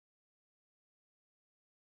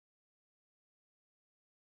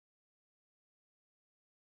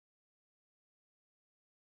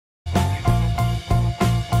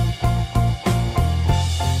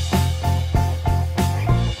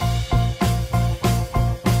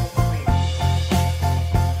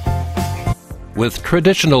With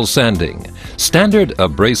traditional sanding, standard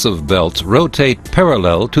abrasive belts rotate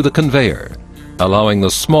parallel to the conveyor, allowing the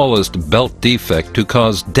smallest belt defect to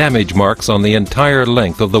cause damage marks on the entire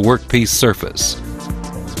length of the workpiece surface.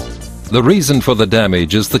 The reason for the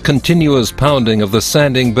damage is the continuous pounding of the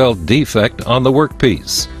sanding belt defect on the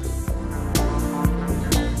workpiece.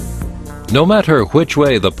 No matter which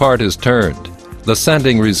way the part is turned, the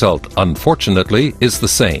sanding result, unfortunately, is the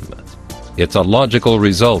same. It's a logical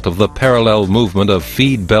result of the parallel movement of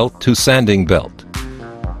feed belt to sanding belt.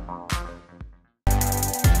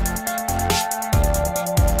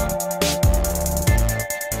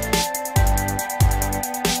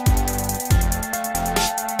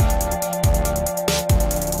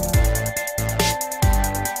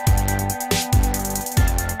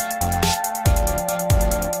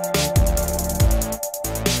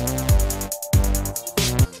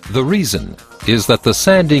 The reason is that the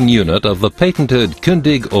sanding unit of the patented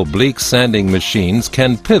Kündig oblique sanding machines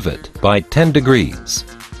can pivot by 10 degrees.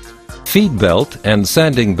 Feed belt and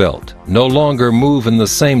sanding belt no longer move in the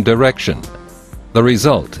same direction. The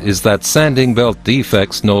result is that sanding belt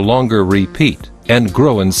defects no longer repeat and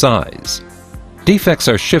grow in size. Defects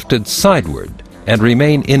are shifted sideward and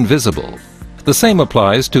remain invisible. The same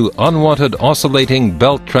applies to unwanted oscillating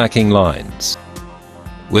belt tracking lines.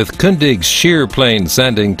 With Kündig's shear plane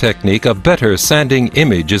sanding technique, a better sanding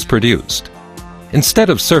image is produced. Instead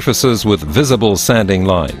of surfaces with visible sanding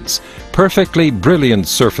lines, perfectly brilliant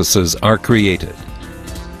surfaces are created.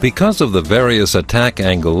 Because of the various attack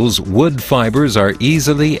angles, wood fibers are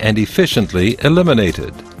easily and efficiently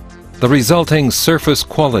eliminated. The resulting surface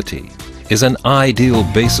quality is an ideal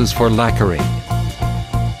basis for lacquering.